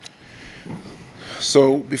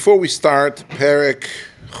So before we start Perek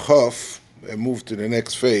Chof and move to the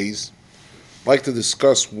next phase, I'd like to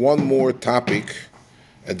discuss one more topic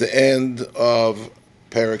at the end of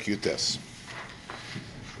Perek Yutes.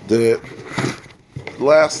 The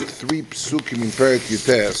last three psukim in Perek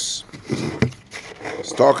Yutes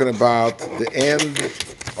is talking about the end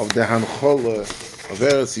of the Hanchola of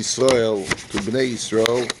Eretz Yisrael to Bnei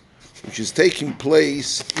Yisrael, which is taking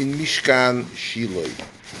place in Mishkan Shiloh.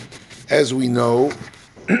 As we know,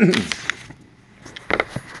 the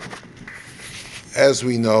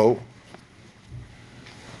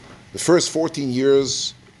first 14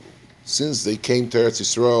 years since they came to Eretz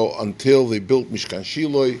Yisrael until they built Mishkan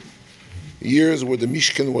Shiloh, years where the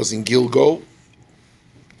Mishkan was in Gilgal,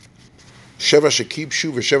 Sheva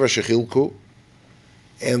Shekibshu v'Sheva Shechilku,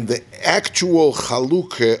 and the actual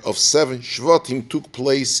Chalukah of 7 Shvatim took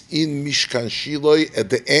place in Mishkan Shiloh at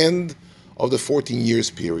the end of the 14 years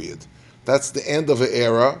period. That's the end of an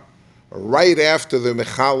era, right after the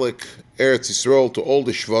Mechalik Eretz Yisrael to all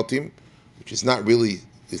the Shvatim, which is not really,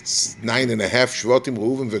 it's 9.5 Shvatim,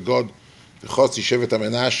 Reuven v'Gad v'Chotzi Shevet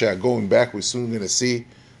HaMenashe are going back. We're soon going to see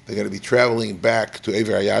they're going to be traveling back to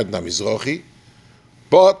Ever Hayarden HaMizrachi.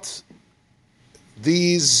 But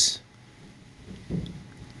these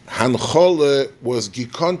Hanchola was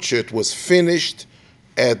Gikonchet, was finished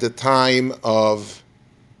at the time of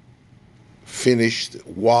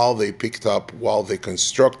while they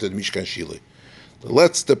constructed Mishkan Shiloh. The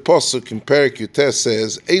pasuk in Perek Yutes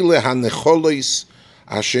says, Eile hanecholos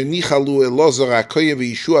asher nichalu Elazar HaKohen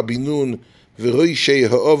v'Yeshua bin Nun v'roishei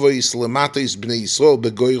ha'ovos lematos bnei Yisrael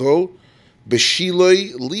begoiro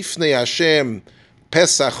b'Shiloh lifnei Hashem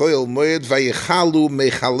Pesach Oil Moed vayechalu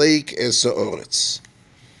mechalek es ha'oretz.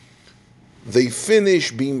 They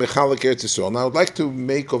finish being mechalek Eretz Yisrael. Now I'd like to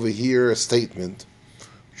make over here a statement,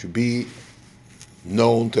 which should be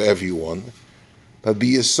known to everyone, that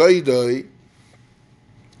B'Yesodai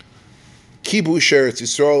Kibush Eretz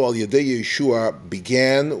Yisrael al Yedei Yehoshua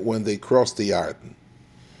began when they crossed the Yarden.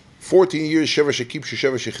 14 years Sheva Shekibshu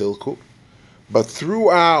Sheva Shechilku, but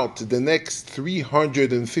throughout the next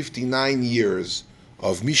 359 years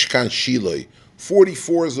of Mishkan Shiloh,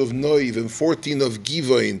 44 of Noiv and 14 of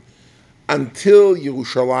Givoin, until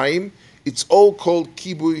Yerushalayim, it's all called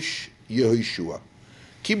Kibush Yehoshua.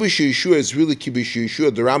 Kibush Yehoshua is really Kibush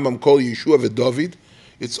Yehoshua. The Rambam called Yehoshua v'David.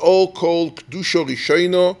 It's all called Kedusha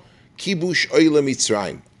Rishono, Kibush Oile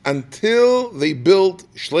Mitzrayim. Until they built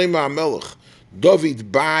Shlomo HaMelech,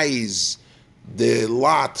 David buys the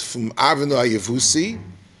lot from Avinu HaYevusi.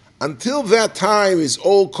 Until that time is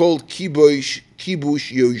all called Kibush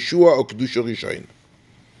Yehoshua or Kedusha Rishono.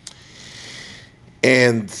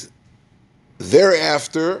 And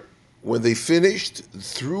thereafter, when they finished,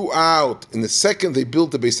 throughout, in the second they built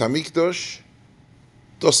the Beis HaMikdash,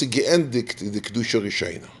 das geendigt the Kedusha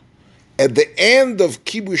Rishono. At the end of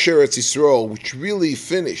Kibush Eretz Yisrael, which really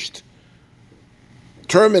finished,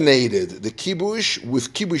 terminated the Kibush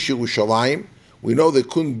with Kibush Yerushalayim. We know there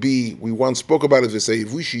couldn't be, we once spoke about it, they say,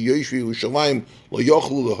 Vushi Yoshvi Yerushalayim, Lo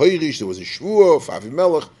Yochlu L'Hoirish, there was a Shvuah of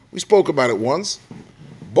Avimelech. We spoke about it once.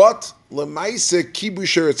 But Lemaise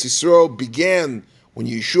Kibush Eretz Yisrael began when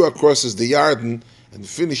Yeshua crosses the Yarden and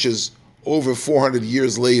finishes over 400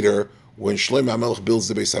 years later when Shlomo HaMelech builds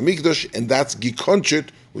the Beis HaMikdash, and that's Gikonchet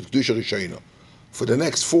with Kedusha Rishono. For the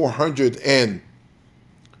next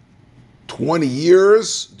 420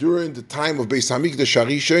 years, during the time of Beis HaMikdash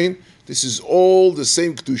HaRishon, this is all the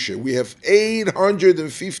same Kedusha. We have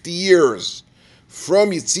 850 years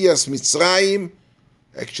from Yitzias Mitzrayim.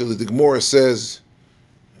 Actually, the Gemara says,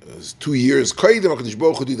 2 years. Koydem HaKadosh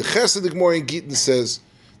Baruch Hu did the Chesed. The Gemara in Gittin says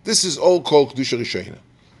this is all called Kedusha Rishono.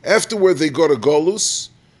 Afterward, they go to Golus,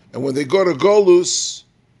 and when they go to Golus,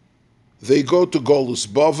 they go to Golus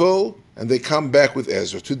Bavel, and they come back with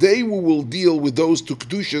Ezra. Today, we will deal with those two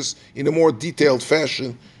Kedushas in a more detailed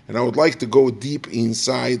fashion, and I would like to go deep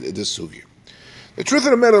inside the sugya. The truth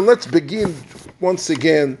of the matter, let's begin once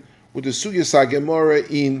again with the sugya Gemara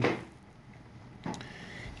in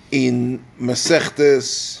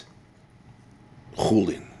Masechtes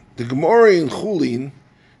Chulin. The Gemara in Chulin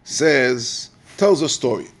tells a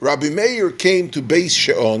story. Rabbi Meir came to Beis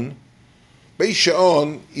She'on. Beis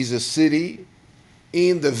She'on is a city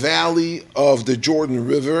in the valley of the Jordan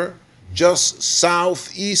River, just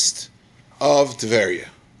southeast of Tveria.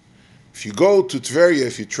 If you go to Tveria,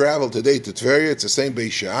 if you travel today to Tveria, it's the same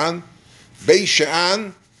Beis She'on. Beis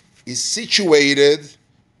She'on is situated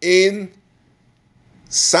in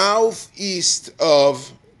southeast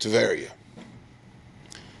of Tveria.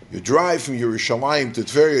 You drive from Yerushalayim to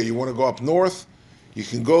Tveria, you want to go up north, you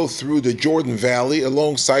can go through the Jordan Valley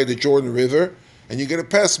alongside the Jordan River, and you're going to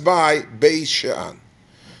pass by Beis She'an.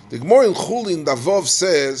 The Gemara in Chulin Davov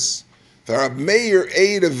says that Rab Meir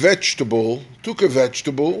ate a vegetable, took a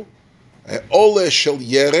vegetable, Ole Shel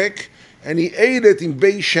Yerek, and he ate it in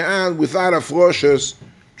Beis She'an without afroshes,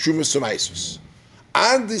 Trumas Umaisus.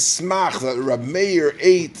 On this smach that Rab Meir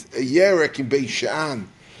ate a Yerek in Beis She'an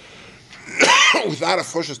without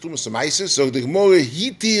afroshes, Trumas Umaisus, so the Gemara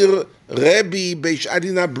Hitir Rebbe Beis, I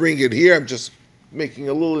did not bring it here, I'm just making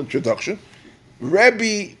a little introduction.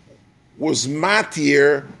 Rebbe was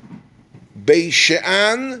matir Beis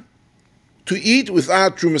She'an to eat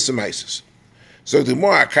without Trumas Umaisus. So the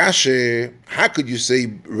more Akashe, how could you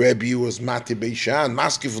say Rebbe was matir Beis She'an?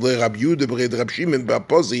 Maskif le Rab Yude b'red Rab Shimon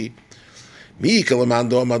b'apozi. Mi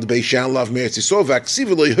kalamando amad Beis She'an lav meretz Yisrael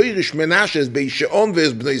v'aksiv lo yhoirish menashe Beis She'on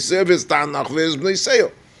v'ez b'nei Seir v'ez Tanach v'ez b'nei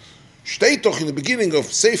Seir. Steht doch in the beginning of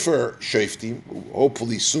Sefer Shoftim,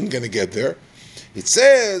 hopefully soon going to get there, it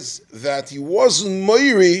says that he wasn't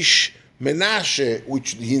Moirish Menashe,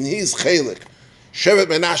 which in his Chelek, Shevet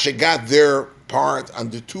Menashe got their part on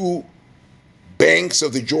the two banks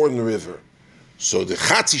of the Jordan River. So the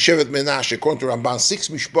Chatzi Shevet Menashe, according to Ramban, 6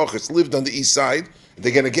 mishpachas lived on the east side.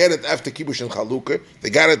 They're going to get it after Kibush and Chalukah. They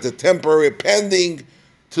got it the temporary pending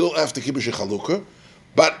till after Kibush and Chalukah.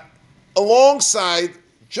 But alongside,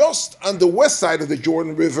 just on the west side of the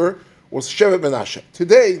Jordan River, was Shevet Menashe.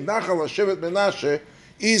 Today, Nachal Shevet Menashe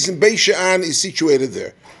is in Beis She'an, is situated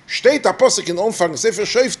there. Steht Apostel in Anfang Sefer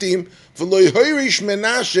Shoftim, v'lo yhoirish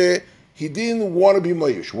Menashe, he didn't want to be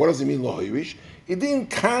Moirish. What does it mean, lo yhoirish? He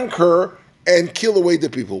didn't conquer and kill away the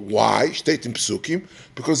people. Why? Steht in Psukim,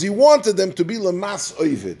 because he wanted them to be Lamas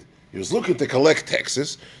Ovid. He was looking to collect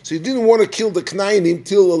taxes, so he didn't want to kill the Knainim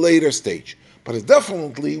till a later stage. But it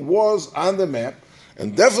definitely was on the map.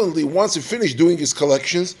 And definitely, once he finished doing his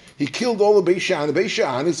collections, he killed all the Beis She'an. The Beis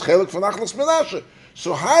She'an is Chelek von Achlas Menashe.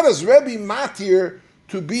 So how does Rebbe matir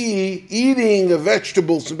to be eating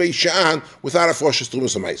vegetables in Beis She'an without a froshes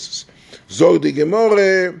Trumas Umaisus? Zog the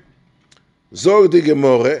Gemore,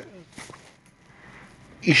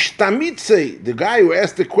 Ishtamitze, the guy who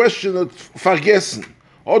asked the question of vergessen.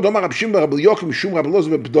 Oh, Domar Rab Shimon Rab Yochim Mishum Rab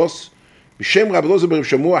Lozer B'Bdos, Mishem Rab Lozer B'Rab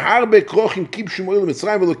Shamua, Harbe Krochim Kibshu Oil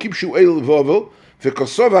Mitzrayim v'lo Kibshu Oil Vovel,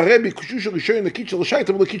 v'Kosov HaRebbe Kushusha Rishoyin Lekitchel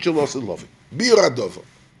L'Shaitam Lekitchel L'Osid Lovi. Biradova.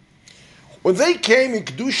 When they came in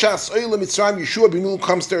Kedushas Oil Mitzrayim, Yeshua ben Nun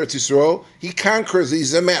comes to Eretz Yisrael, he conquers,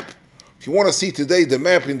 he's a map. If you want to see today the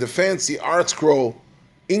map in the fancy art scroll,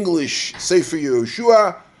 English Sefer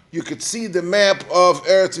Yehoshua, you could see the map of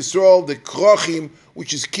Eretz Yisrael, the Krochim,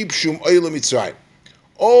 which is Kibshum Oil Mitzrayim.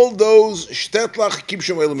 All those Shtetlach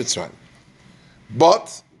Kibshum Oil Mitzrayim.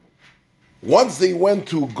 But once they went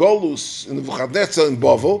to Golus in the Nebuchadnezzar in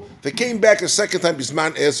Bavel, they came back a second time,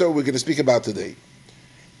 Bisman Ezra, we're going to speak about today.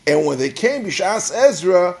 And when they came, Bishas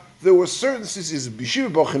Ezra, there were certain cities,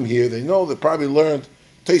 Bishiv Bochim here, they know, they probably learned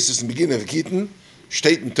Tesis in the beginning of Gittin,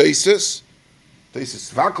 State in Tesis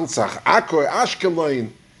Vakelzach, Akoi,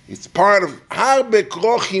 Ashkelon, it's part of Harbe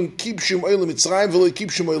Krochim, Kibshum Oil Mitzrayim, V'lo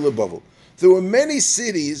Kibshum Oil Bavel. There were many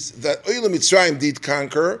cities that Oil Mitzrayim did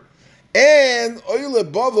conquer, and Oile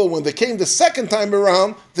Bavel, when they came the second time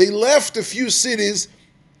around, they left a few cities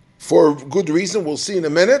for good reason, we'll see in a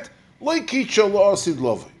minute. Like Kitcha L'Osid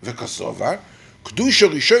Lovei. V'Kosovar, Kedusha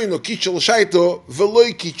Rishoyin Lo Kitcha L'Shaito,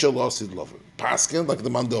 V'loi Kitcha L'Osid Lovei. Paskin, like the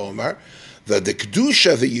Mando Omar, that the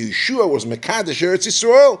Kedusha, the Yehoshua was Mekadesh Eretz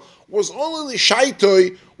Yisrael, was only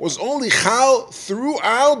L'Shaitoi, was only Chal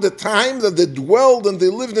throughout the time that they dwelled and they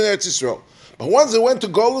lived in Eretz Yisrael. But once they went to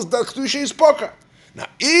Golus, that Kedusha is Poka. Now,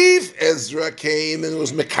 if Ezra came and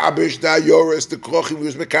was Mekabesh, the Ayoris, the Krochim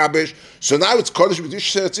was Mekabesh, so now it's Kodesh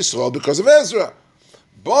B'Kedushas Eretz Yisrael because of Ezra.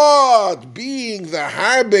 But being the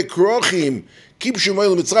Harbe Krochim, Kibshum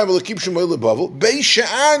Oil Mitzrayim v'lo Kibshum Oil Bavel, Beis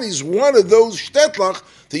She'an is one of those Shtetlach.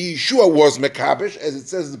 The Yeshua was Mekabesh, as it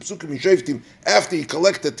says in the Psukim in Shoftim, after he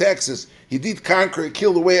collected taxes, he did conquer, he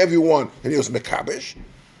killed away everyone, and he was Mekabesh.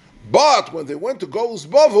 But when they went to Golus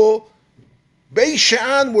Bavel, Beis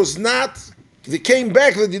She'an was not. They came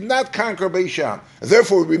back, they did not conquer Beis She'an. And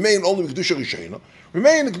therefore, it remained only with Kedusha Rishayna.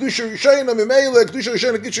 Remain in Kedusha Rishayna, Mimele, Kedusha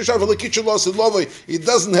Rishayna, Kedusha Rishayna, Kedusha L'Osid Lovei. He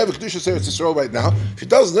doesn't have a Kedusha Eretz Yisrael right now. If he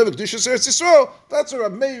doesn't have a Kedusha Eretz Yisrael, that's why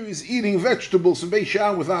Rab Meir is eating vegetables in Beis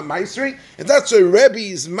She'an without Maisri, and that's why Rebbe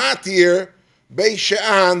is matir Beis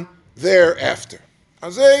She'an thereafter.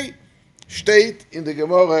 Azay, state in the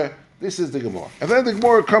Gemara, this is the Gemara. And then the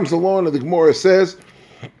Gemara comes along and the Gemara says,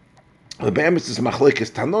 the Be'emes is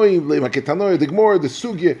Machlekes Tanoim, Le'makeh Tanoim, the Gemara, the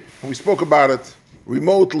Sugya, and we spoke about it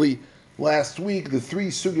remotely last week, the three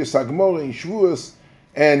Sugyas HaGemara in Shavuos,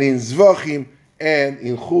 and in Zvachim, and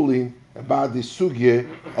in Chulin, about the sugya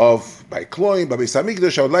of by Kloim, by Beis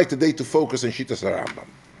Hamikdash. I would like today to focus on Shitas HaRambam.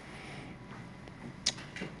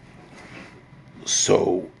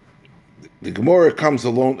 So the Gemara comes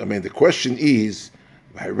along. I mean, the question is,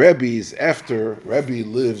 by Rebbe is after Rebbe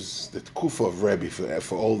lives the Kufa of Rebbe.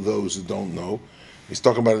 For all those who don't know, he's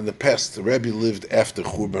talking about in the past. The Rebbe lived after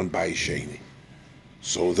Churban Bayis Sheni,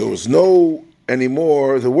 so there was no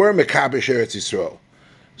anymore. There were Mekabesh Eretz Yisrael.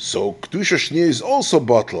 So Kedusha Shnia is also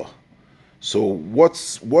Batla. So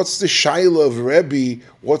what's the shaila of Rebbe?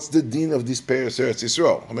 What's the din of this Peres Eretz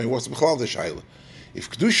Yisrael? I mean, what's the shaila? If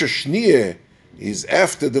Kedusha Shnia is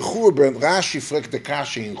after the Churban, Rashi fragt the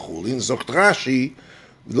Kashi in Chulin. Zogt Rashi,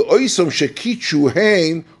 L'oisom shekitshu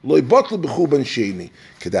hein loy botl b'churban sheni.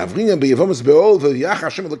 Kedavrinyan beyevomas be'ol v'yach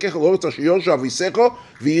Hashem elokecha l'oretz asher Yehoshua v'yisecho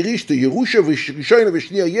v'yirish to Yerusha v'rishayna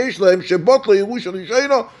v'shniya yesh lahem shebotlo Yerusha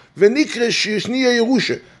rishayna v'nikre shniya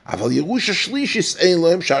Yerusha. Aval Yerusha shlishis ein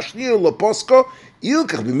lahem shashniya lo posko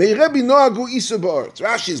ilkach b'mei Rebbe noagu isa ba'aretz.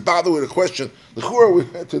 Rashi is bothered with a question. The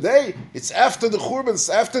Churban today, it's after the Churban, it's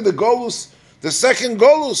after the Golus, the second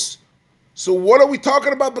Golus. So what are we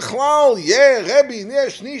talking about? Bichlal? Yeah, Rebbe,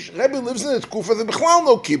 Shnish. Rebbe lives in the Tkufa, the Bichlal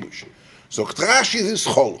no kibush. So Ktrashi this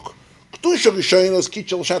cholk. Kedusha Rishayna is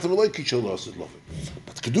Kitchel Shaita v'loy Kitchel Losid Lovay.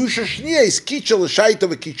 But Kedusha Shniya is Kitchel Shaita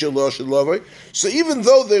v'Kitchel Losid Lovay. So even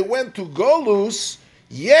though they went to Golus,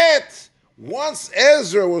 yet once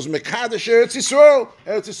Ezra was Mekadesh Eretz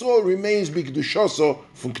Yisrael remains B'Kedushaso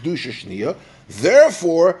from Kedusha Shniya.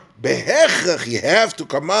 Therefore, behechach, you have to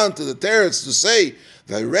command to the Teretz to say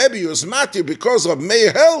that Rebbe was matir because of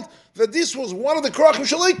Meir held that this was one of the Krachim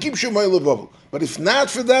Shalai Kib Shemay Lebavel. But if not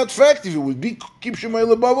for that fact, if it would be Kib Shemay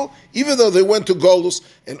Lebavel, even though they went to Golus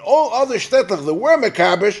and all other Shtetlach that were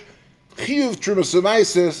Mekabesh, Chiyuv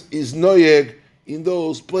Trumas is Noyeg in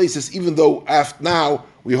those places, even though now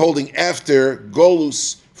we're holding after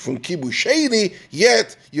Golus from Kibush Sheni,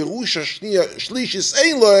 yet Yerusha Shlishis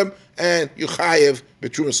Ein Lohem and Yuchayev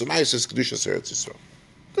Betrumas Amaises Kedushas Eretz Yisrael.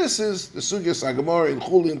 This is the Sugyas HaGemara in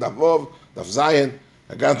Chulin, Daf Vav, Daf Zayin,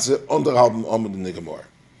 a ganze onderhalben Amud in the Gemara.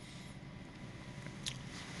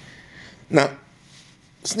 Now,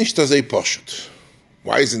 it's nicht so poshut.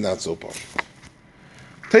 Why is it not so poshut?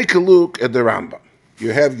 Take a look at the Rambam.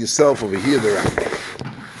 You have yourself over here the Rambam.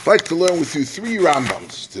 I'd like to learn with you 3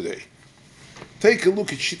 Rambams today. Take a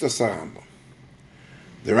look at Shitas HaRambam.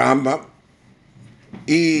 The Rambam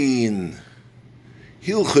in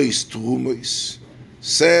Hilchos Trumos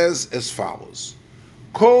says as follows: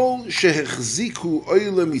 Kol shehechziku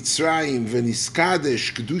oile Mitzrayim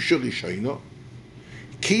v'niskadesh kedusha rishayna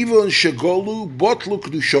kivon shegolu botlu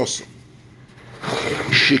kedushosam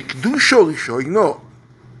shekdusha rishayna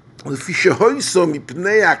lefi shehoyso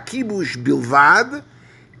mipnei hakibush bilvad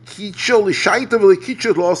kitcho l'shaita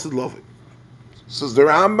v'lekitcho l'osed lovei. Says the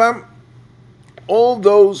Rambam, all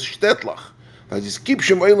those shtetlach that is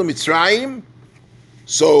kibshem oile Mitzrayim,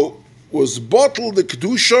 so was bottled the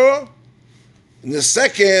kedusha. In the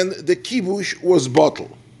second, the kibush was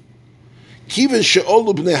bottled. Kiven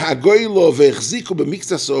she'olu bnei hagoylo ve'echziku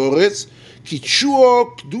b'miktas ha'oretz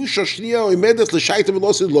kitchuo kedusha shniya oimedet l'shaita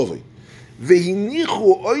v'losid lovei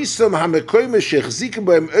ve'hinichu oisam hamekoyme she'echziku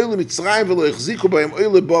b'hem oile Mitzrayim v'lo echziku b'hem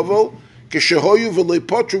oile Bavel keshehoyu v'lo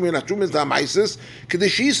ipotru min ha'trumas ha'maises kedei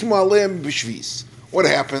she'yismu aleim b'shvis. What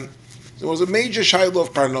happened? There was a major shiloh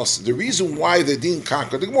of Parnos. The reason why they didn't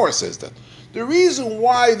conquer, the Gemara says that. The reason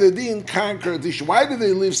why they didn't conquer, why did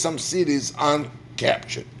they leave some cities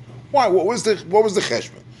uncaptured? Why? What was the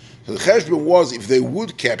cheshbon? So the cheshbon was if they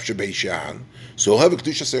would capture Beishan, so have a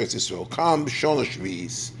Kedushas Eretz Yisrael, come Shona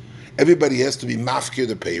Shvis, everybody has to be mafkir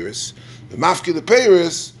the Paris. The mafkir the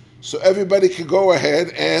Paris, so everybody can go ahead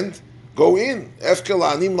and go in. Efkel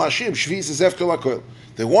Anim Lashim, Shvis is Efkel Akoil.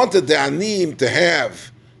 They wanted the Anim to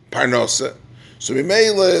have Parnosa. So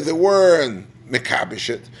Mimele, they weren't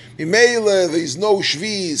Mekabishet. Mimele, there's no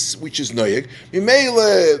Shvis, which is Noyeg.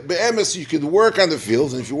 Mimele, Be'emes, you could work on the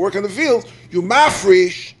fields, and if you work on the fields, you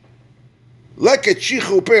mafrish Leket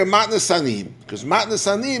Shichu Per Matnes Anim. Because Matnes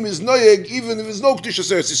Anim is Noyeg, even if there's no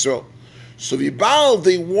Kedushas Eretz Yisrael. So Vibal,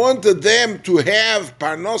 they wanted them to have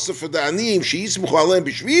Parnosa for the Anim, She'yismuchu Aleim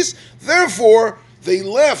B'Shvis, therefore, they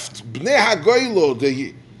left Bnei HaGoylo,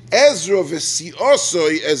 the Ezra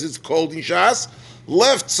v'Siosoi, as it's called in Shas,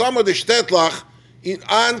 left some of the Shtetlach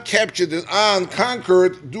uncaptured and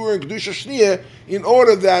unconquered during Kedusha Shniya in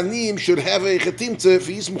order that Anim should have a Chetimtze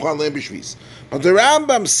v'Yismuch Aleim B'Shvis. But the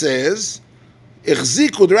Rambam says,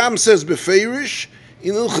 Echziku, the Rambam says Befeirish,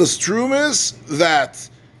 in Ilchas Trumas, that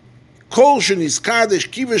Kol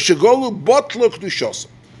Sheniskadesh Kiva Shegolu Botlo Kedushosam.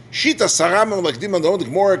 Shita Saramim like Diman, the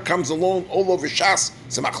Gemara comes along all over Shas.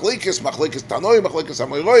 Some machlekes Tanoi, machlekes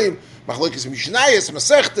Amoyroim, machlekes Mishnayos,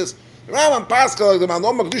 Masechtes. The Rambam Pascal, the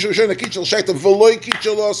Manom Kedusha Rishon Kitchel Shaitam V'Loi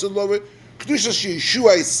Kitchel Osulove. Kedushas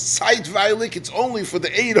Yeshua is side violik. It's only for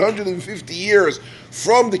the 850 years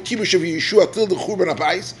from the Kibush of Yeshua till the Churban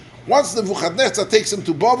Abayis. Once the Nebuchadnezzar takes them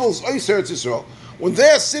to Bavel's Ois Eretz Yisrael. When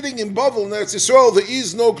they're sitting in Bavel in Eretz Yisrael, there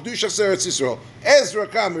is no Kedushas Eretz Yisrael. Ezra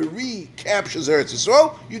comes and recaptures Eretz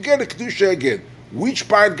Yisrael, you get a Kedusha again. Which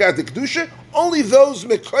part got the Kedusha? Only those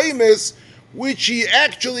Mekaymes which he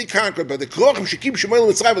actually conquered. But the Klochim Shekim Shemayel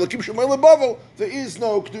Mitzrayim, the Kim Shemayel Bavel, there is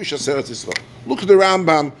no Kedushas Eretz Yisrael. Look at the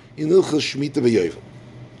Rambam in Ilchas Shemitah V'Yovel.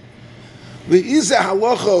 There is a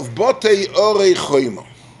halacha of Botei Orei Choyma.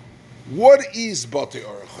 What is Botei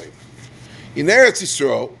Orei Choyma? In Eretz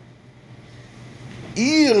Yisrael,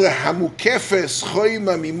 Ir hamukefes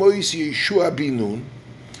choyma mimois Yeshua binun.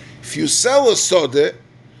 If you sell a sode,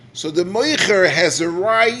 so the moicher has a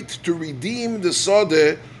right to redeem the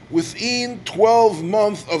sode within 12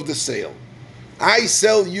 months of the sale. I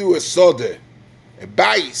sell you a sode, a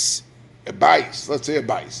bais, let's say a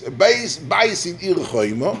bais in ir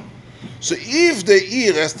choyma. So if the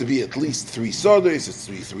ir has to be at least 3 sodes, it's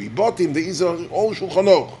 3 botim, the is all shulchan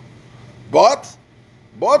aruch.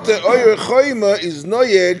 But the Oyer Choyma is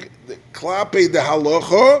noyeg the klape the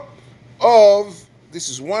halacha of, this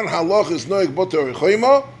is one halacha is noyeg but the Oyer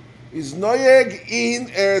Choyma is noyeg in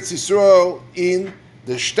Eretz Yisrael in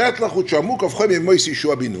the shtetla chuchamuk of Choyma Mois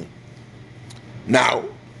Yeshua Binu. Now,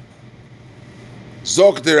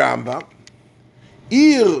 Zog the Rambam,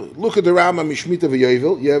 look at the Rambam Mishmita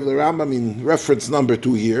V'Yovel, you have the Rambam in reference number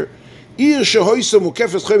 2 here. Shehoisa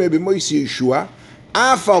mukefes Choyma b'Mois Yeshua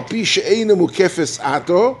Afal pi she'einu mukefes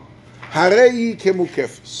ato, harei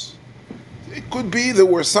kemukefes. It could be that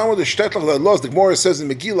were some of the shtetl that lost. The Gemara says in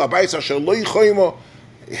Megillah, Abayis asher lo yichoymo,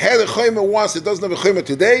 it had a choyma once, it doesn't have a choyma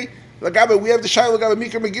today. Lagabe, we have the Shai Lagabe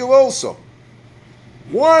Mikra Megillah also.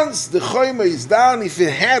 Once the choyma is down, if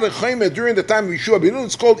it had a choyma during the time of Yeshua Binun,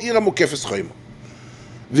 it's called ira mukefes choyma.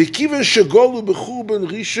 V'kiven shegolu b'churban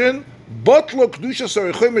rishon, botlo kedushas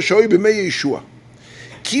or choyma shoi b'mei Yeshua.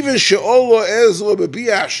 Kiven she'olo Ezra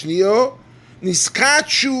b'biya hashniyo,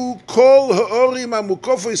 niskachu kol ha'orim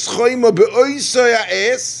ha'mukofos choyma be'oisoi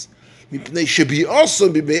ha'es, mipnei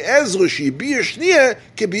shebi'osom b'mei Ezra she'biya hashniya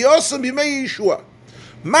kebi'osom b'mei Yeshua.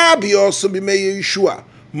 Ma bi'osom b'mei Yeshua?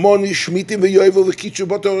 Moni shmitim v'yovel v'kitchu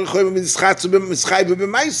b'tor choyma v'nischatzu b'mischai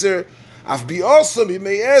b'meiser, af bi'osom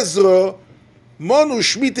b'mei Ezra, monu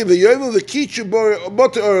shmitim v'yovel v'kitchu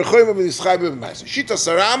b'tor choyma v'nischai b'meiser. Shitas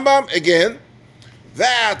Rambam, again,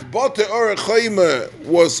 that Bote Ore Choyme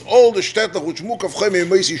was all the shtetach which Mukav Choyme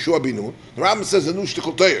Mois Yeshua Binu. The Rambam says a new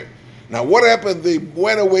shtickle toyer. Now what happened? They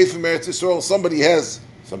went away from Eretz Yisrael.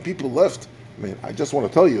 Some people left. I mean, I just want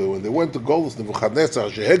to tell you, when they went to Golus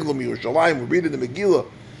Nebuchadnezzar, Sheheglam Yerushalayim, we read in the Megillah,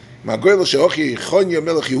 Magoyla Shehochi Chonya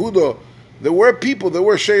Melech Yehuda, there were people, there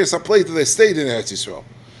were Sheyes HaPleit that they stayed in Eretz Yisrael.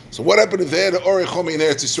 So what happened if they had Ore Choyme in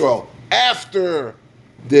Eretz Yisrael? After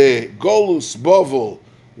the Golus Bovel,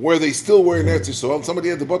 where they still were in Eretz Yisrael, and somebody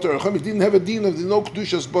had the Boter Choyma, didn't have a din of the no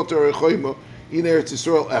Kedushas Boter Choyma in Eretz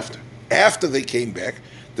Yisrael after. After they came back,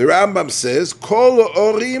 the Rambam says, Kol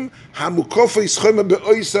Orim Hamukofos Choyma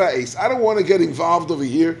be'oisa ha'eis. I don't want to get involved over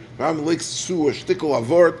here. Rambam likes to sue a shtickle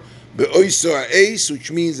avort be'oisa ha'eis, which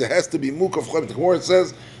means it has to be Mukav Choyma. The Gemara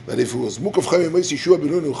says that if it was Mukav Choyma Mois Yeshua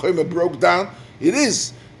Binun and Choyma broke down, it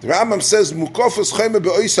is. The Rambam says Mukofos Choyma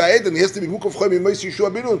be'oisa ha'ed, and it has to be Mukav Choyma Mois Yeshua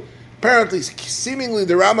Binun. Apparently, seemingly,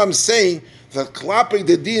 the Rambam is saying that klape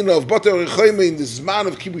the din of Boter Choyma in the Zman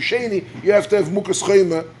of Kibusheni, you have to have Mukas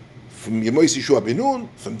Choyma from Yemois Yeshua Binun.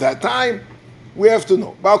 From that time, we have to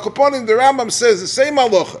know. Bal Kaponim, the Rambam says the same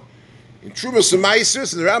halacha in Trumas and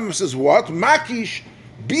Maisus, and the Rambam says what? Makish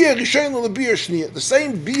bia rishon le bia shniya. The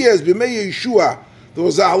same bia as b'mei Yeshua. There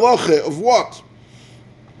was a halacha of what?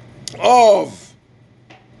 Of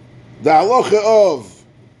the halacha of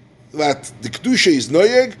that the kedusha is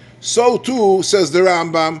noyeg. So too, says the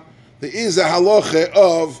Rambam, there is a halacha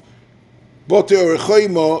of Boter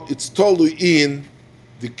Choyma, it's totally in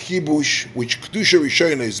the kibush, which Kedusha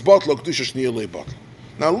Rishona is botlo, Kedusha Shniya le botlo.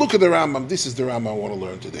 Now look at the Rambam, this is the Rambam I want to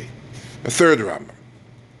learn today. A third Rambam.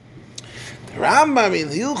 The Rambam in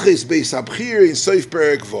Hilchis Beis Abchir in Seif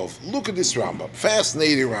Perek Vov. Look at this Rambam,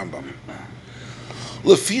 fascinating Rambam.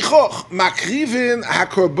 Lefichoch makrivin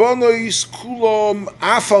hakorbonois kulom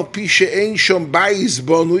afal pi she'ein shom bayis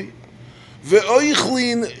bonui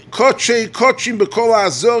ve'oichlin kotshei kotshim bekol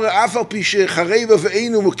ha'azor afal pi she'chareva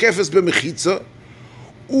ve'einu mukefes b'mechitza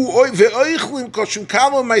ve'oichlin kotshim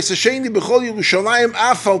kamo ma'isasheni bechol Yerushalayim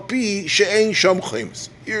afal pi she'ein shom chaymes.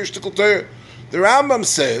 Here's the Torah. The Rambam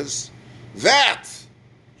says that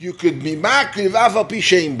you could be makriv afal pi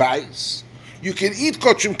shein bais. You can eat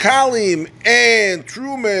kochim kalim and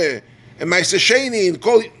truma and ma'aseh sheni and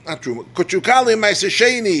not truma, kochim kalim and ma'aseh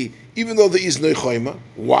sheni, even though there is no choyma.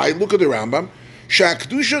 Why? Look at the Rambam.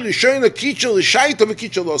 Sha'kedusha rishayna kitchel l'shaita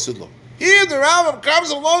v'kitchel l'osid lo. Here the Rambam comes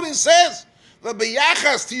along and says that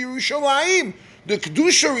b'yachas to Yerushalayim, the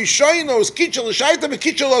kedusha rishayna is kitchel l'shaita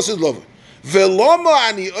v'kitchel l'osid lo. Ve'loma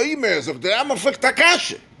ani oimer zok the Rambam fek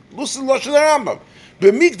takashe. Listen to the Rambam.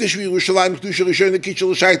 B'mikdash v'Yerushalayim kedusha rishayna kitchel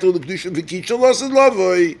l'shaita v'kedusha v'kitchel l'osid lo.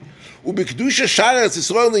 U'b'kedusha shara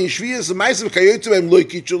Yisrael ne'yishviyas v'maisa v'kayotze v'em lo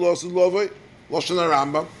kitchel l'osid lo. Lashon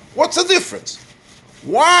Rambam. What's the difference?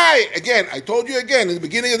 Why? Again, I told you again in the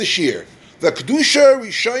beginning of the year, the Kedusha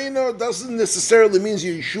Rishayna doesn't necessarily mean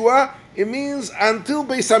Yehoshua. It means until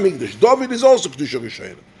Beis Hamikdash. David is also Kedusha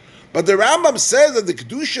Rishayna. But the Rambam says that the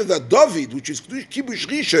Kedusha that David, which is Kibush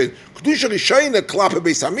Rishon, Kedusha Rishayna Klapa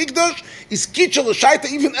Beis Hamikdash, is Kitchel L'Shaita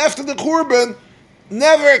even after the Churban,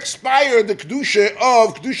 never expired the Kedusha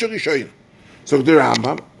of Kedusha Rishayna. So the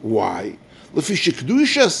Rambam, why? Lefish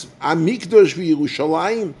Kedushas Hamikdash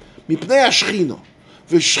v'Yerushalayim mipnei Ashchino.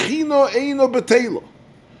 V'shchino eino betelo.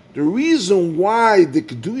 The reason why the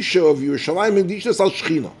Kedusha of Yerushalayim and Kedushas al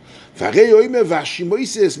Shchino. V'arei oime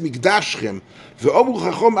v'ashimoises migdashchem v'omru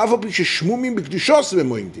chachom aval pi sheshmumim b'kedushos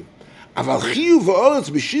v'moimdim. Aval chiyu v'oretz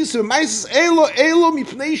b'shis v'maises elo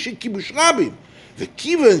mipnei shekibush rabim.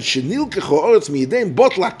 V'kiven shenilkecho oretz miyedeim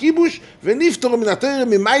bot lakibush v'niftoro min haTorah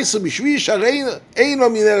mimaisa b'shvi shareino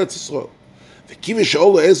eino min Eretz Yisrael. V'kiven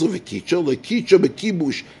she'olo ezro v'kitcho lekitcho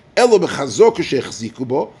b'kibush אלו בחזוקו שהחזיקו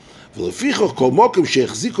בו, ולפיכך כל מוקם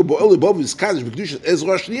שהחזיקו בו אלו בו וזקדש בקדושת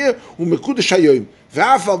עזרא השנייה, הוא מקודש היום,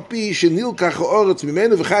 ואף על פי שנלקח האורץ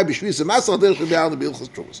ממנו וחי בשביס המסר הדרך שבארנו בהלכות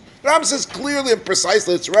תשובos. The Rambam says clearly and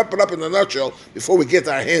precisely, let's wrap it up in a nutshell before we get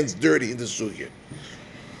our hands dirty in the sugya.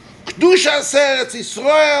 Kedushas Eretz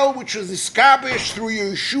Yisrael, which was established through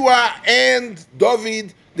Yehoshua and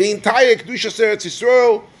David, the entire Kedushas Eretz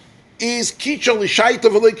Yisrael, is kitchel l'shaita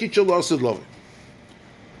v'lo kitchel l'osid lovin.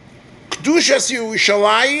 Kedushas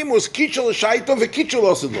Yerushalayim was kitchel l'shaita v'kitchel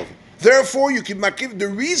l'osid lovin. Therefore, you can makiv. The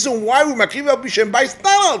reason why we makiv al b'shem bais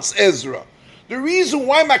not al Ezra. The reason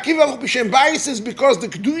why makiv al b'shem bais is because the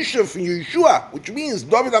kedusha from Yehoshua, which means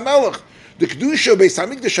David HaMelech, the kedusha Beis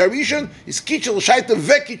Hamikdash Harishon is kitchel l'shaita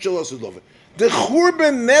v'kitchel l'osid lovin. The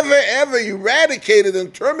Churban never ever eradicated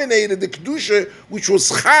and terminated the kedusha which was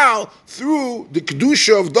chal through the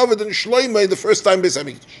kedusha of David and Shloimeh the first time Beis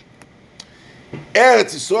Hamikdash.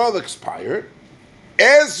 Eretz Yisrael expired.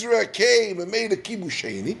 Ezra came and made a kibush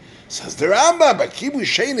sheni. Says the Rambam, by kibush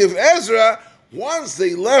sheni of Ezra, once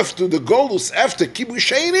they left to the Golus after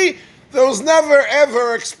kibush sheni, there was never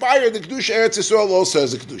ever expired the kedusha. Eretz Yisrael also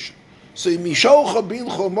has a kedusha. So misholcha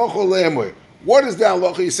bincho mocho le'emoy. What is the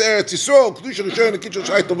halacha? He said Eretz Yisrael kedusha rishon kitchel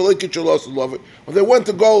shaita v'lo kitchel l'osid lovin. When they went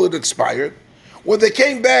to Gol, it expired. When they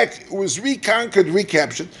came back, it was reconquered,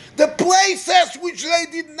 recaptured. The places which they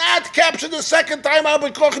did not capture the second time, Taka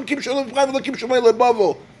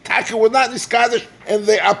were not niskadish, and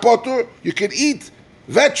they apotur. You can eat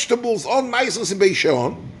vegetables on maizos and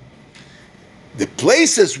beishaon. The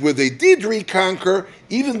places where they did reconquer,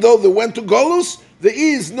 even though they went to Golus, there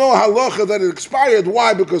is no halacha that it expired.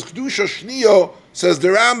 Why? Because Kedusha Shnio, says the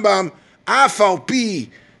Rambam, Afal Pi,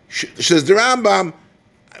 says the Rambam,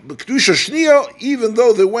 Kedusha Shnio, even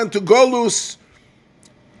though they went to Golus,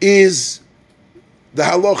 is the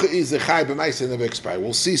halacha is a chai b'maisa never expire.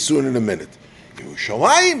 We'll see soon in a minute.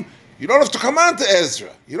 Yerushalayim, you don't have to come on to Ezra.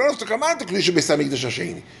 You don't have to come on to Kedusha Beis Hamikdash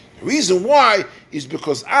Hasheni. The reason why is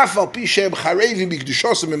because Afal Pi Shem Charevim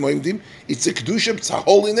B'Kedushasim Emoimdim. It's a kedusha, it's a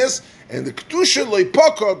holiness, and the kedusha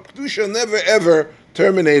loipokod, kedusha never ever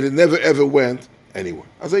terminated, never ever went anywhere.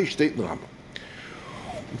 As I state in the Rambam.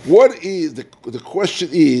 What is the question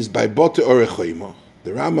is by Bote Orechoimo,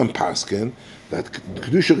 the Rambam Paskin, that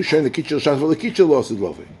Kedusha Rishon Kitchel Shas v'le Kitchel L'osid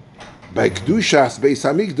Lovin. By Kedushas Beis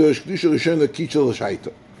Hamikdash Kedusha Rishon Kitchel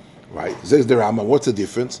L'Shaita. Right? Says the Rambam. What's the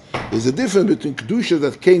difference? There's a difference between Kedusha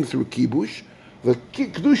that came through Kibush, the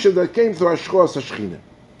Kedusha that came through Ashchos Hashchina.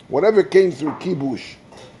 Whatever came through Kibush,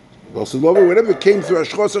 L'osid Lovin, whatever came through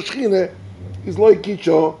Ashchos Hashchina is Loi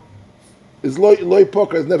Kitchel, is Loi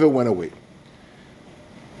Poker, it never went away.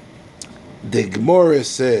 The Gemara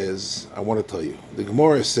says, I want to tell you, the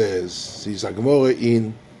Gemara says, sees a Gemara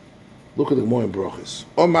in, look at the Gemara in Brochus.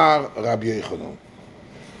 Omar Rabbi Yechonon.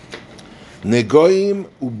 Negoim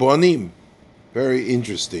ubonim. Very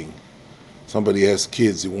interesting. Somebody has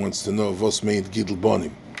kids, he wants to know, Vos meint Gidl bonim.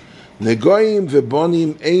 Negoim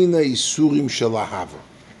vebonim eina isurim shalahava.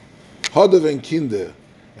 Hodev and Kinder,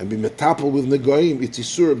 and be metapel with negoim, it's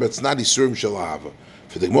isur, but it's not isurim shel ahava.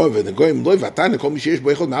 For the Gemara, the negoim loy v'atan kol mi sheyesh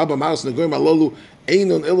boichod ma'arba maras negoim alolu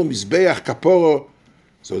einon elo mizbeach kaporo.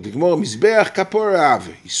 So the Gemara mizbeach kaporo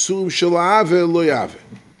ahava, isurim shel ahava loy ahava.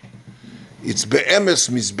 It's be'emes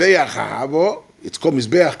mizbeach ahava. It's called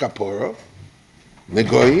mizbeach kaporo.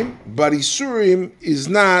 Negoim, but isurim is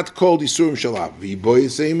not called isurim shel ahava. V'yiboy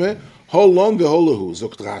seime holon veholahu.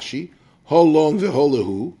 Zokt Rashi holon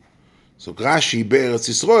veholahu. So Rashi be'eretz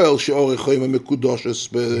Yisrael she'orech choyim mekudoshas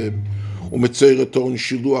u'metzeireton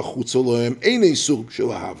shiluach chutz Elohem ein isurim shel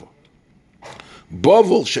ahava.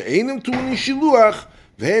 Bovel she'einem tu'unin shiluach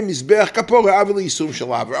v'hem mizbeach kapora avil isurim shel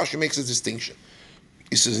ahava. Rashi makes a distinction.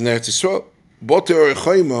 He says in Eretz Yisrael, boter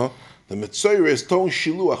orech the Metzora is ton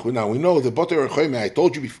shiluach. Now we know the boter orech I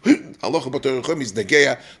told you before. Allah boter orech is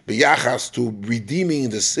negeya b'yachas to redeeming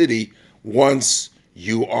the city once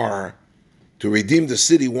you are to redeem the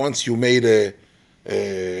city once you made a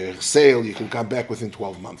sale. You can come back within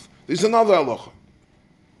 12 months. There's another halacha.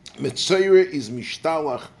 Metzora is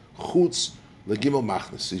mishtalach chutz legimel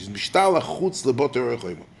machnes. Is mishtalach chutz leboter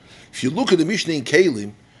orech. If you look at the Mishnah in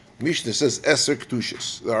Kelim, Mishnah says Eser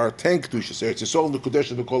Kedushas. There are 10 Kedushas. It's Yisrael and the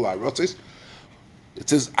Kedushas and Kol HaArotz. It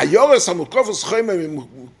says Ayoras HaMukofos Chayma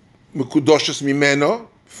Mekudoshas Mimeno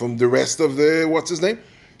from the rest of the what's his name?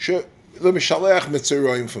 The Mishaleach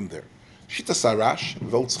Metzeroim from there. Shita Sarash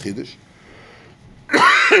Volts Chidish.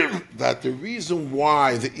 That the reason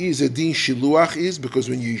why there is a din shiluach is because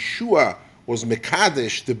when Yeshua was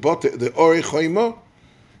Mekadesh the Orei Chayma,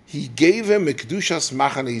 he gave him a Kedushas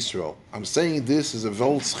Machane Yisrael. I'm saying this is a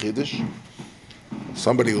Volts Chiddush.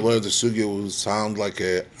 Somebody who learned the Sugya will sound like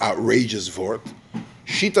an outrageous vort.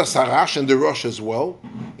 Shita Sarash and the Rosh as well,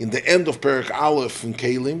 in the end of Perek Aleph in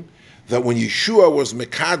Kelim, that when Yeshua was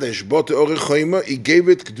Mekadesh Bote Orech Choyma, he gave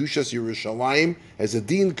it Kedushas Yerushalayim as a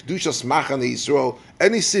din Kedushas Machane Yisrael.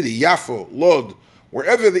 Any city, Yafo, Lod,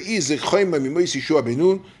 wherever there is a Choyma Mimois Yeshua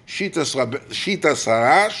Benun, Shita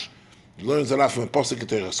Sarash, learns a lot from Posek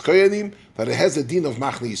Teres Koyanim that it has a din of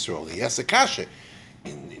Machne Yisrael. He has a kasha.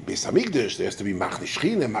 In Beis Hamikdash there has to be Machne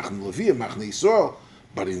Shechina, Machne Levi, Machne Yisrael.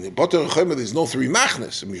 But in the Boter Chayma there's no 3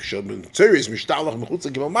 Machnes. Tzeri Mishtalach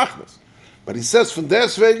Mechutz Gimel Machnes. But he says from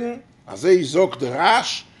deswegen, Azei Zok the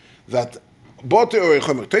Rash, that Boter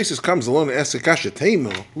Chayma, Tesis comes along and asks a kasha,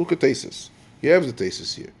 Tamer, look at Tesis. You have the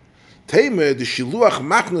Tesis here. Tamer, the Shiluach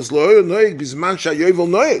Machnes Lo'er Noeg Bizman Shayovel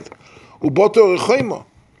Noeg. Uboter Chayma.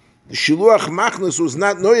 The Shiluach Machnes was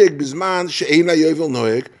not Noeg Bizman She'ena Yovel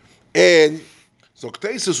Noeg, and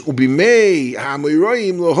Zoktesis Ubimei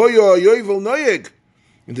HaMiroim Lohoyo Yovel Noeg.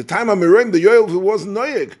 In the time of Miroim, the Yovel wasn't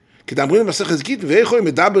Noeg. Kedamrin Maseches Gittin Ve'echoy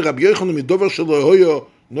Medaber Rabbi Yochanan Midover Shelo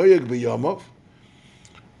Noeg B'Yomov.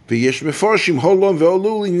 V'yesh Meforshim Holom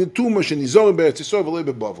Ve'olul in Tuma Shenizorim Be'eretz Yisrael V'lei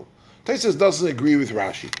Be'Bavel. Tesis doesn't agree with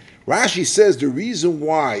Rashi. Rashi says the reason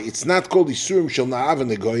why it's not called Isurim Shel Na'av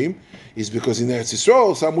and Negoim is because in Eretz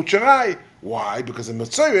Yisrael it's Amucharai. Why? Because in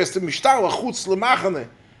Mitzrayim it's the Mishtar Chutz Lemachane.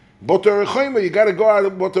 Boter Rechoyma, you got to go out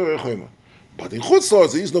of Boter Rechoyma. But in Chutz Lor,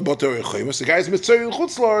 there is no Boter Rechoyma. So guys, Mitzrayim in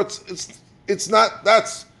Chutz Lor, it's not,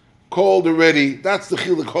 that's called already, that's the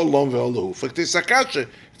Chiluk Holom Ve'olahu. Sakasha,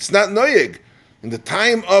 it's not Noyeg. In the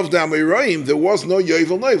time of the Amirayim, there was no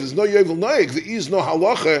Yovel Noeg. There's no Yovel Noeg. There is no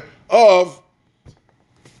halacha of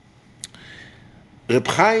Reb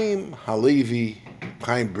Chaim Halevi.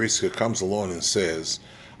 Chaim Brisker comes along and says,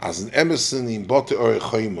 as an emerson in Bote Orech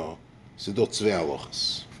Choyma, Sedot Tzvei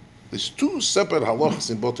halachas. There's 2 separate halachas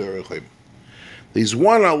in Bote Orech Choyma. There's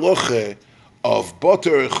one halacha of Bote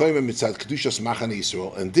Orech Choyma mitzad Kedushas Machane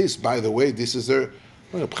Yisrael, and this, by the way, this is their.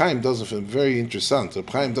 Reb Chaim doesn't feel very interesting. Reb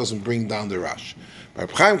Chaim doesn't bring down the Rash.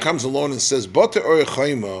 Reb Chaim comes along and says, Bote Orech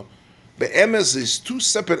Choyma, be'emes is 2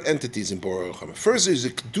 separate entities in Bote Orech Choyma. First is the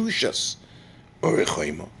Kedushas Orech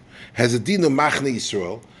Choyma, has a din of Machne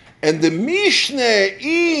Yisrael, and the Mishnah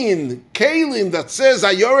in Kelim that says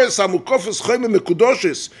Ayores Amukofes Choyme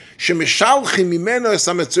Mekudoshes Shemeshalchim Mimeno Es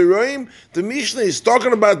Hametzeroim, the Mishnah is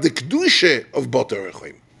talking about the Kedusha of Boter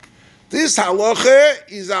Choyme. This halacha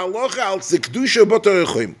is halacha al the Kedusha of Boter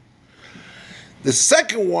Choyme. The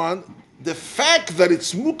second one, the fact that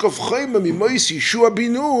it's Mukov Choyme Mimois Yeshua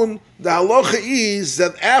Binun, the halacha is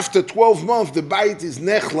that after 12 months the bite is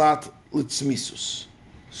Nechlat Litzmisus.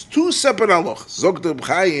 It's 2 separate halachas. Zog Reb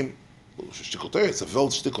Chaim, it's a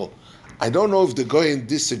veld shtickle. I don't know if the Goyen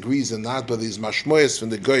disagrees or not, but there's mashmoyes from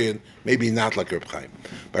the Goyen, maybe not like Reb Chaim.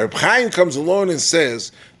 But Reb Chaim comes along and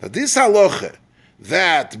says that this halacha,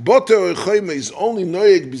 that Boter Choyma is only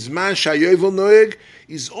noeg bizman shayovel noeg,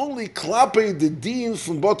 is only klape the din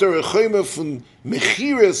from Boter Choyma from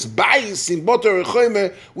mechiras bais in Boter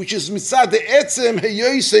Choyma, which is mitzad the etzem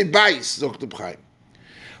heyoisei bais, Zog Reb Chaim.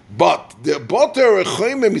 But the boter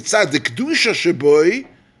rechoime mitzad the kedusha sheboy,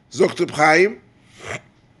 zokt Reb Chaim,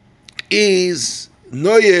 is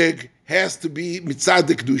noyeg, has to be mitzad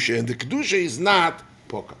the kedusha, and the kedusha is not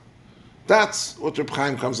poka. That's what Reb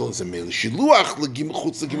Chaim comes on and says. Shiluach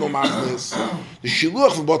chutz legimel machnes. The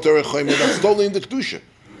shiluach of boter rechoime, that's totally in the kedusha.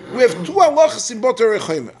 We have two halachas in boter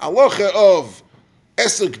rechoime. Halacha of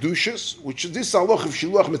Eser Kedushas, which is this halacha of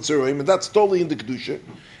shiluach mitzorim, and that's totally in the kedusha,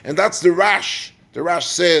 and that's the Rash. The Rash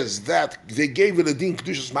says that they gave it a din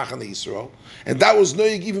Kedushas Machane Yisrael, and that was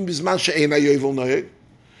noyeg even bisman she'ein hayovel noyeg.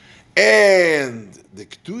 And the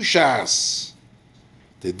Kedushas,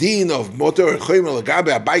 the din of motor choyme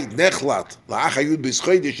legabe abayit nechlat la'ach hayud beis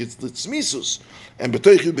chodesh, it's the tzmisus, and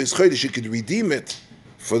betoich yud beis chodesh you could redeem it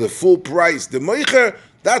for the full price. The moicher,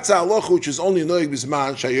 that's a halacha which is only noyeg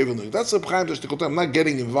bisman she'ayovel noyeg. That's the Chaim Dashtikot. I'm not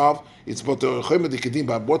getting involved. It's motor choyme the kedim,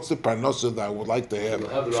 but what's the parnosa that I would like to have?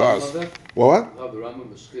 First, what? Have the Rambam,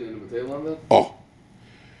 the Shechin, and the Batel on that? Oh,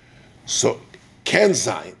 so Ken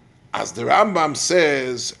Zayin, as the Rambam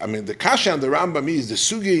says, I mean the kasha and the Rambam is the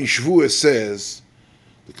sugi in Shvuah says,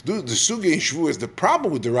 the sugi in Shvuah is the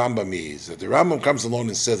problem with the Rambam is that the Rambam comes along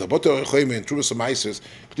and says, "Aboto rechoyme and Truvas Amaisers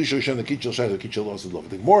Kedusha Rishon Kichel Shad Kichel Osed Lov."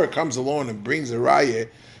 The Gemara comes along and brings a raya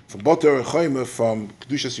from Boto rechoyme from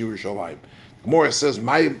Kedushas Yerushalayim. The Gemara says,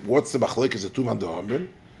 what's the machlekes of Tuman Dehamrin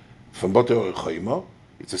from Boto rechoyme?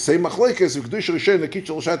 It's the same machlekes of Kedusha Rishon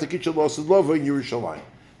Kichel Shad Kichel Osed Lov in Yerushalayim.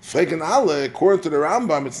 Fregen alle, according to the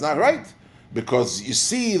Rambam, it's not right. Because you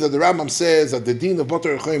see that the Rambam says that the din of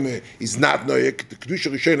Boter Rechoime is not noyek. The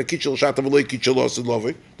Kedusha Rishon Kichel Shat Avaloi Kichel Osed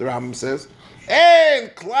Lovei, the Rambam says. And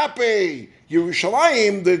Klape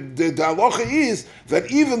Yerushalayim, the halacha is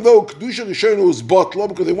that even though Kedusha Rishon was botlo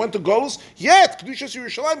because they went to Golus, yet Kedushas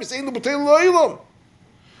Yerushalayim is Ein L'B'Tei L'Olam.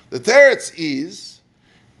 The teretz is,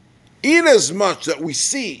 in as much that we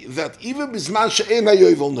see that even Bisman She'en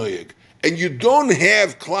HaYovel Noyeg, and you don't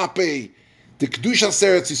have Klape the Kedushas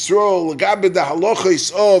Eretz Yisrael, Legabe the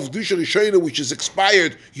halachas of Kedusha Rishona, which is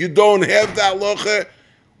expired, you don't have the halacha.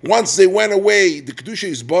 Once they went away, the Kedusha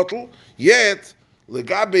is bottled. Yet,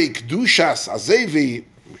 Legabe Kedushas Azevi,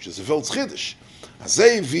 which is a Veltz Chiddush,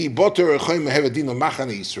 Azevi Boter Rechoime have a din of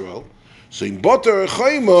Machane Yisrael. So in Boter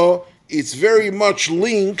Rechoime, it's very much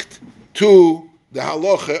linked to the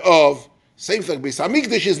halacha of same thing. Beis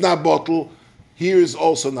Hamikdash is not bottled. Here is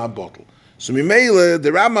also not bottled. So Mimele, the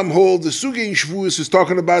Rambam holds the sugi in Shavuos is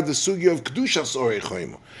talking about the sugi of Kedushas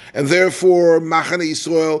Orechoim, and therefore Machane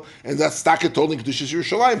Yisrael, and that's Taket holding Kedushas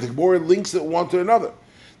Yerushalayim. The more links that one to another.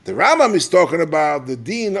 The Rambam is talking about the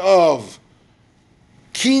din of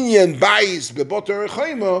Kinyan Bayis Beboter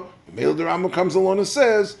Orechoim. Mimele, the Rambam comes along and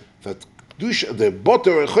says that Kedusha, the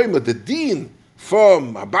Boter Orechoim, the din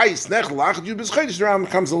from Abayis Nechel Achad Yud B'Scheidus, the Rambam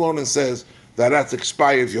comes along and says that's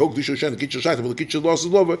expired. If you hold Kedusha Shen, the Kitchel Shaitim, the Kitchel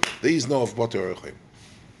Osed Lova, there is no of Boter Rechoim.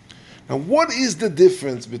 Now, what is the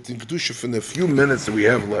difference between Kedusha in the few minutes that we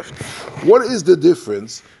have left? What is the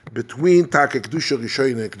difference between Taka Kedusha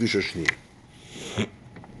Rishon and Kedusha Shni?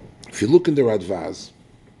 If you look in the Radvaz,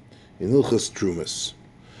 in Ilchas Trumas,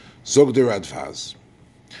 Zog the Radvaz,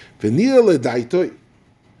 V'nir ledaitoi,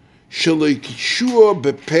 Shaloi Kitshua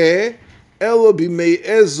Bepeh, Elo B'mei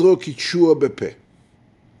Ezro Kitshua Bepeh.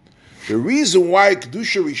 The reason why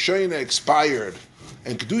Kedusha Rishona expired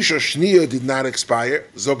and Kedusha Shniya did not expire,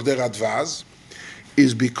 Zog der Radvaz,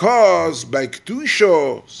 is because by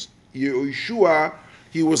Kedusha Yehoshua,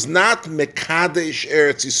 he was not Mekadesh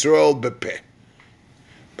Eretz Yisrael Bepeh.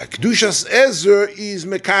 By Kedushas Ezer is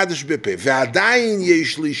Mekadesh Bepeh. Ve'adayin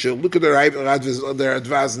yesh lisha, look at the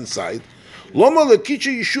Radvaz inside. Loma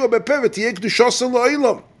lekicha Yeshua Bepeh v'tiyeh Kedushas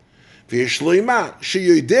Elo'ilam. ויש לו אימה,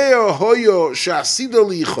 שיודע הויו שעשידה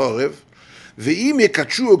לי חורב, ואם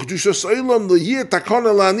יקדשו קדושת עולם לא יהיה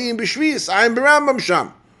תקונה לעניים בשביעיס, אין ברמב"ם שם.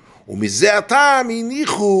 ומזה הטעם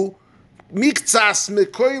הניחו מקצת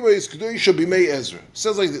מקויבוס קדושה בימי עזרא. It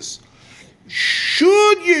says like this.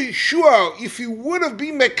 Should Yeshua, if he would have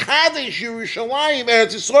been Mekadesh Yerushalayim,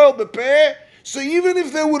 Eretz Yisrael Bepeh, so even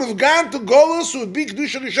if they would have gone to Golus, it would be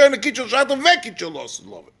Kedusha Rishon, Kitchel Shatam, Vekitchel Osed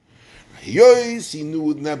Love. Yois, he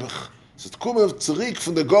knew Nebuch. So to come of Tzarik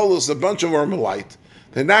from the Golus, a bunch of Armalite.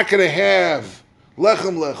 They're not going to have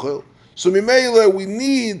Lechem Lechel. So Mimele, we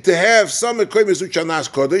need to have some Ekoimis which are Nas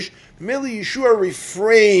Kodesh. Mimele Yeshua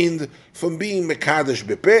refrained from being Mekadesh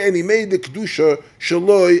Bepeh, and he made the Kedusha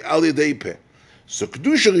Shaloi Al Yedei Peh. So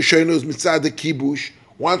Kedusha Rishonu is Mitzad the Kibush.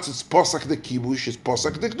 Once it's Posak the Kibush, it's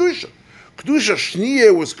Posak the Kedusha. Kedusha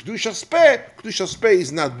Shniye was Kedusha Speh. Kedusha Speh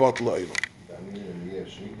is not Botla Olam.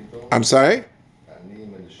 I'm sorry?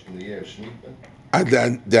 And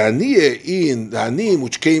the Aniyim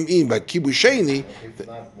which came in by Kibusheni,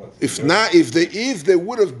 if they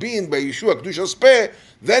would have been by Yeshua Kedushas Peh,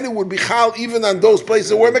 then it would be Chal even on those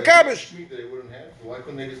places where Mekabish. They wouldn't have. Why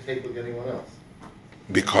couldn't they just take with anyone else?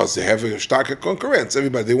 Because they have a starker concurrence.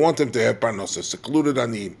 Everybody, they want them to have parnosa, secluded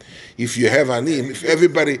Aniyim. If you have Aniyim,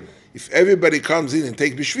 if everybody comes in and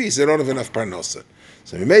take b'shvis, they don't have enough parnosa.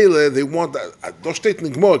 So they want don't state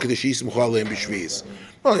nigmor kedesh yismuchu aleim b'shvis.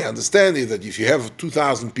 Well, I understand that if you have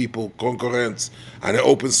 2,000 people concurrence and an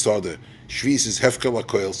open soda, shvis is hefker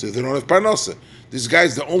lakoil, so they don't have parnosa. These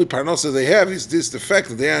guys, the only parnosa they have is the fact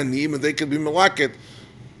that they are Aniyim and they can be malaket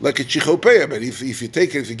like a chichopeya. But if you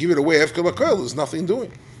take it, if you give it away, hefker lakoil, there's nothing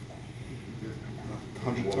doing.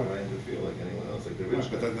 100 times. Feel like anyone else, like the rich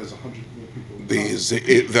But guy. then there's 100 more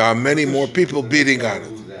people. There are many more people bidding on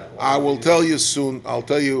it. I will tell you soon. I'll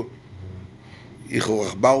tell you. Ich will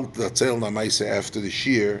euch bald erzählen na meise after the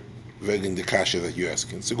year wegen the kasha that you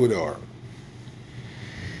asking. It's a good hour.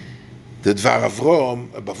 The Dvar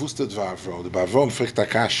Avrom, a bewusste Dvar Avrom, the Dvar Avrom fragt a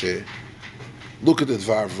kasha. Look at the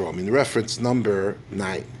Dvar Avrom in reference number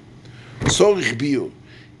 9. Sorich biu,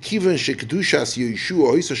 kiven shekedushas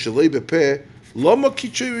Yehoshua oisa shelei bepeh, lama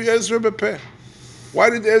kitche Ezra bepeh. Why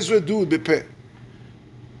did Ezra do it bepeh?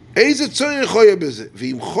 איזה צורך היה בזה?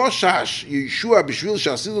 ואם חושש ישוע בשביל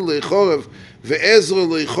שעשינו לחורב ועזרא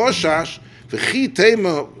לחושש וכי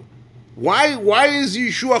תימה why is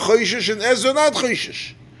Yeshua חושש and Ezra not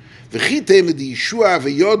חושש? וכי תימה דישוע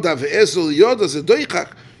ויודע ועזרא ליודע זה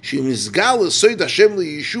דויחק שאם נסגל לסוד השם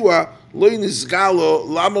לישוע לא נסגל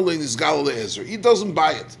לו למה לא נסגל לו לעזרא? He doesn't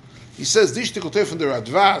buy it. He says this שתכותב from the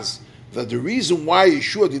Radvaz that the reason why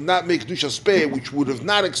Yeshua did not make Kedushas Peh, which would have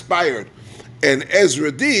not expired and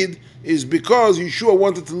Ezra did, is because Yeshua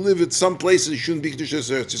wanted to live at some places he shouldn't be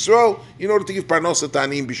Kedushas Eretz Yisrael in order to give Parnosa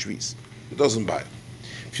Tanim B'Shvis. It doesn't buy it.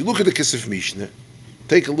 If you look at the Kesef Mishnah,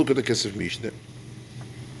 take a look at the Kesef Mishnah.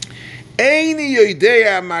 Eini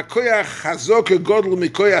yoidea ma koyach chazoka godl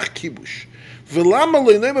mikoyach kibush. V'lama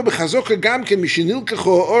lo yinema b'chazoka gam ken mishenilkecho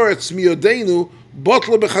ha'oretz miyodeinu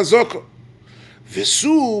botlo b'chazoka.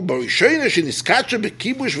 V'su barishoyna sheniskacha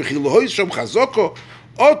b'kibush v'chilohoy shom chazoko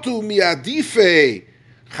Otu miadife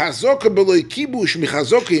chazoka beloy kibush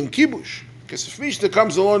michazoka im kibush. Kesef Mishnah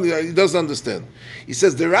comes along, he doesn't understand. He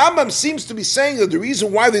says the Rambam seems to be saying that the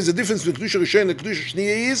reason why there's a difference between Kedusha Rishonah and Kedusha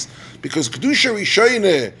Shniya is because Kedusha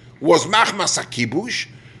Rishonah was machmas kibush.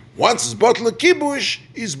 Once it's bottle kibush,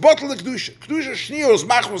 is bottle Kedusha. Kedusha Shniya was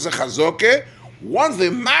machmas chazoka. Once they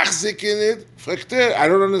machzik in it, I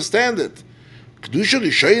don't understand it. Kedusha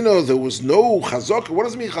Rishonah, there was no chazoka. What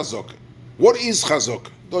does it mean chazoka? What is chazok?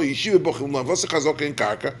 No, yeshiva bochim no. What's a chazok in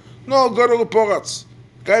karka? No, go to the poratz.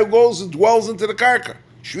 Guy who goes and dwells into the karka.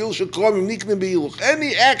 Shvil shekrom niknem beiluch.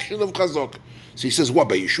 Any action of chazok. So he says, what?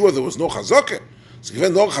 By Yeshua there was no chazok. So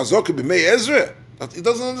given no chazok b'mei Ezra, he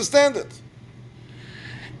doesn't understand it.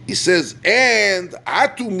 He says, and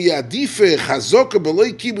atu miadife chazok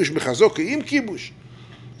b'loi kibush mechazok im kibush.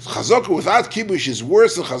 Chazok without kibush is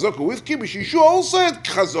worse than chazok with kibush. Yeshua also had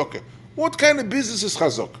chazok. What kind of business is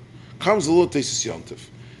chazok? Comes a little Tesis Yontif.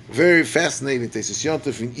 Very fascinating Tesis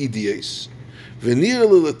Yontif in EDAs. Venir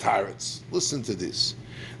Lilataretz. Listen to this.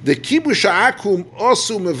 The kibush ha'akum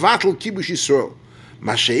osu mevatel kibush Yisrael.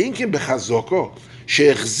 Ma she'inkim bechazoko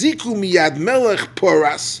she'echziku miyad melech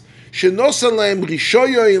poras she'nosa lahem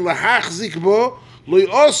rishoyo in lahachzik bo lo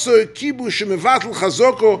osu kibush mevatel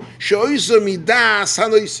chazoko she'oiso midas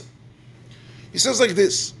hanoisa. He says like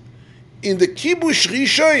this. In the kibush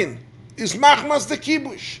rishoyin is machmas the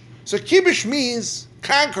kibush. So kibush means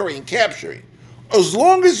conquering, capturing. As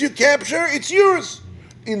long as you capture, it's yours.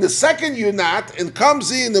 In the second you're not, and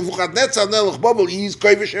comes in Nebuchadnezzar Nelech Babel, he's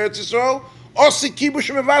Kovish Eretz Yisrael, Osi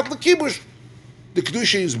kibush mevatl kibush. The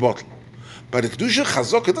kedusha is bottle. But the kedusha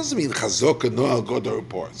chazaka doesn't mean chazaka, no Al Goda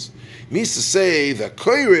reports. It means to say that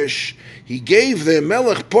Koirish, he gave them,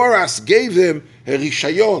 Melech Poras gave them a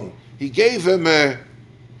rishayon. He gave them a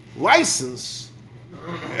license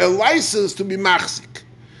to be machzik.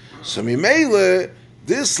 So Mimele,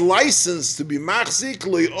 this license to be machzik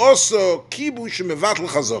lo also kibush mevatl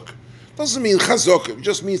chazok. Doesn't mean chazok. It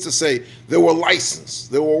just means to say they were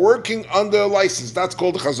licensed. They were working under a license. That's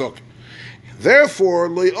called chazok. Therefore,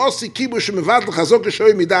 lo also kibush mevatl chazok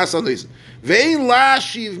shoy midas anis. Vein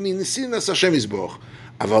lashiv min sinas Hashem yisboch.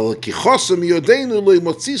 Aval kichoso miyodeinu lo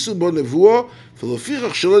imotzisu bo nevuo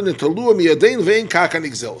v'lofichach shelo netalu miyodeinu vein kaka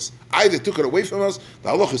nigzelos. Either took it away from us. The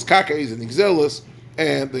halach is kaka is an nigzelos.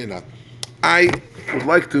 And they're not. I would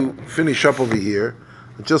like to finish up over here.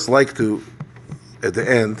 I'd just like to, at the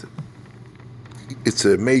end, it's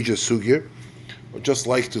a major sugya. I'd just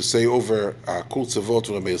like to say over Kol Tzavot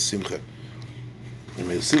Rabbi Simcha.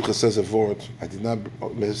 Meir Simcha says a word. I did not.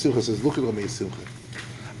 Meir Simcha says, look at what Meir Simcha.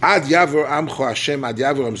 Ad Yavor Amcho Hashem Ad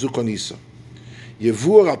Yavor Amzu Konisa.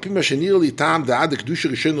 Yevur al pima shenir li tam da ad kedusha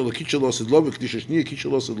rishon lo kitchel lo sedlo ve kedusha shnia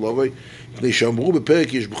kitchel lo sedlo ve pnei shamru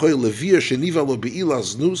beperek yesh b'choy levia sheniva lo beila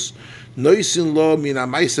znus noisin lo min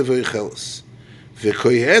ha'maisa v'yicheles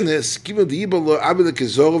v'koyenes kimen diiba lo abed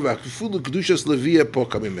kezor v'akfifu lo kedushas levia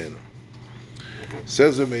poka mimeno.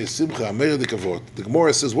 Says the Meir Simcha Amer de Kavod. The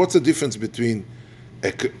Gemara says, what's the difference between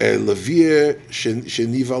a levia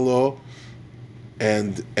sheniva lo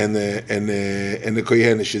and the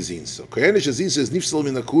kohen shezin. So kohen shezin says nifsal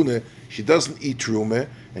min akune. She doesn't eat truma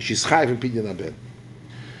and she's chayv in pidyon aben.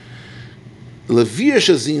 Levia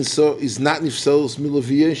shezin so is not nifsal min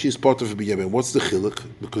levia and she's part of a pidyon aben. What's the chiluk?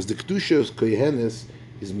 Because the kedusha kohenes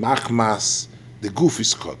is machmas. The goof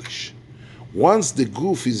is kodesh. Once the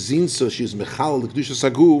goof is zin, so she's mechal the kedushas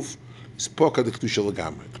haguf. Is poka the kedusha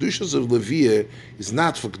legamre. Kedushas of levia is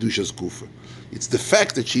not for kedushas gufa. It's the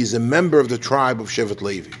fact that she is a member of the tribe of Shevet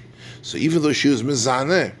Levi. So even though she was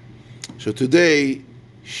mezaneh, so today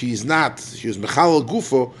she was mechal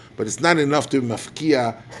gufo, but it's not enough to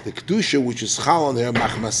mafkia the kedusha which is chal on her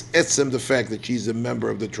machmas etzem the fact that she's a member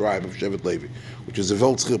of the tribe of Shevet Levi, which is a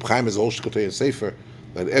Veltzchib Chaim as Olshkotei and Sefer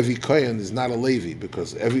that every kohen is not a Levi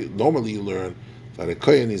because normally you learn that a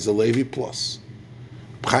kohen is a Levi plus.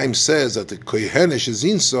 Chaim says that the kohen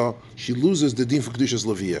shezinsa she loses the din for kedushas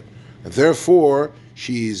levia. And therefore,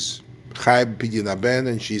 she's chayb pidyon aben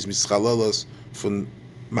and she's mischalelas from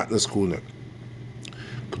matnas kuna.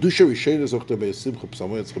 Kedusha Rishayna zochte Meir Simcha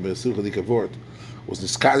Psamoyetz Meir Simcha Dikavort was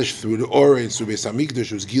niskadish through the Ora and through Beis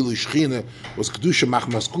Hamikdash was Gilu Shchina was Kedusha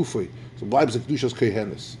Machmas Kufay. So bleibs the Kedusha's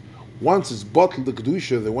kohenes. Once it's bottled the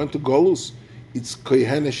Kedusha, they went to Golus. It's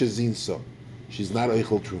kohenes shezinsa. She's not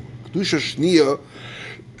eichel truma. Kedusha Shnia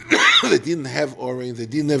they didn't have Ora, they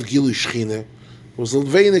didn't have Gilu Shchina. It was a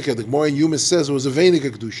Veinika. The Gemara in Yumis says it was a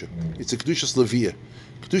Veinika Kedusha. It's a Kedushas Levia.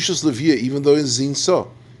 Kedushas Levia, even though in Zin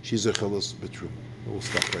So, she's a Chelas Betrum. We'll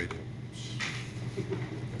stop right here.